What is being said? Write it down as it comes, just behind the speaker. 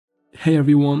Hey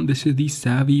everyone, this is the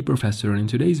Savvy Professor, and in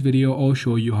today's video I'll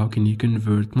show you how can you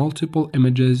convert multiple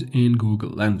images in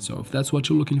Google Lens. So if that's what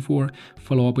you're looking for,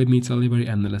 follow up with me till the very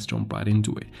end and let's jump right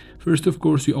into it. First, of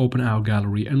course, we open our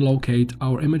gallery and locate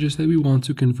our images that we want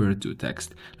to convert to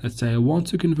text. Let's say I want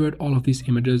to convert all of these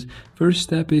images. First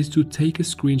step is to take a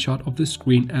screenshot of the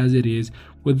screen as it is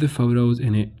with the photos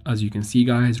in it. As you can see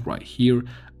guys right here,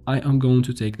 I am going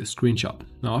to take the screenshot.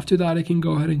 Now after that I can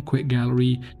go ahead and quit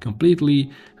gallery completely,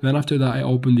 and then after that I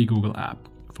open the Google app.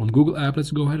 From Google app, let's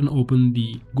go ahead and open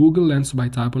the Google Lens by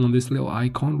tapping on this little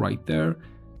icon right there,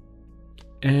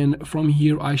 and from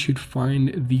here I should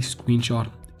find the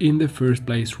screenshot in the first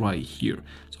place right here.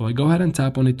 So I go ahead and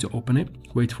tap on it to open it,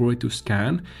 wait for it to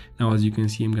scan. Now as you can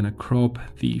see, I'm gonna crop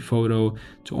the photo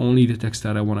to only the text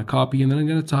that I want to copy, and then I'm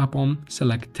gonna tap on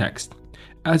select text.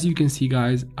 As you can see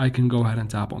guys, I can go ahead and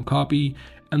tap on copy,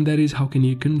 and that is how can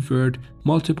you convert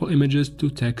multiple images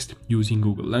to text using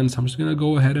Google Lens. I'm just gonna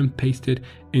go ahead and paste it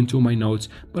into my notes,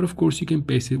 but of course you can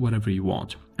paste it whatever you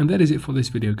want. And that is it for this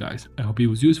video guys. I hope it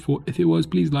was useful. If it was,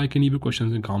 please like and leave your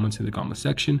questions and comments in the comment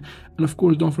section, and of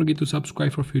course don't forget to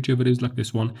subscribe for future videos like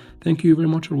this one. Thank you very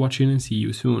much for watching and see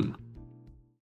you soon.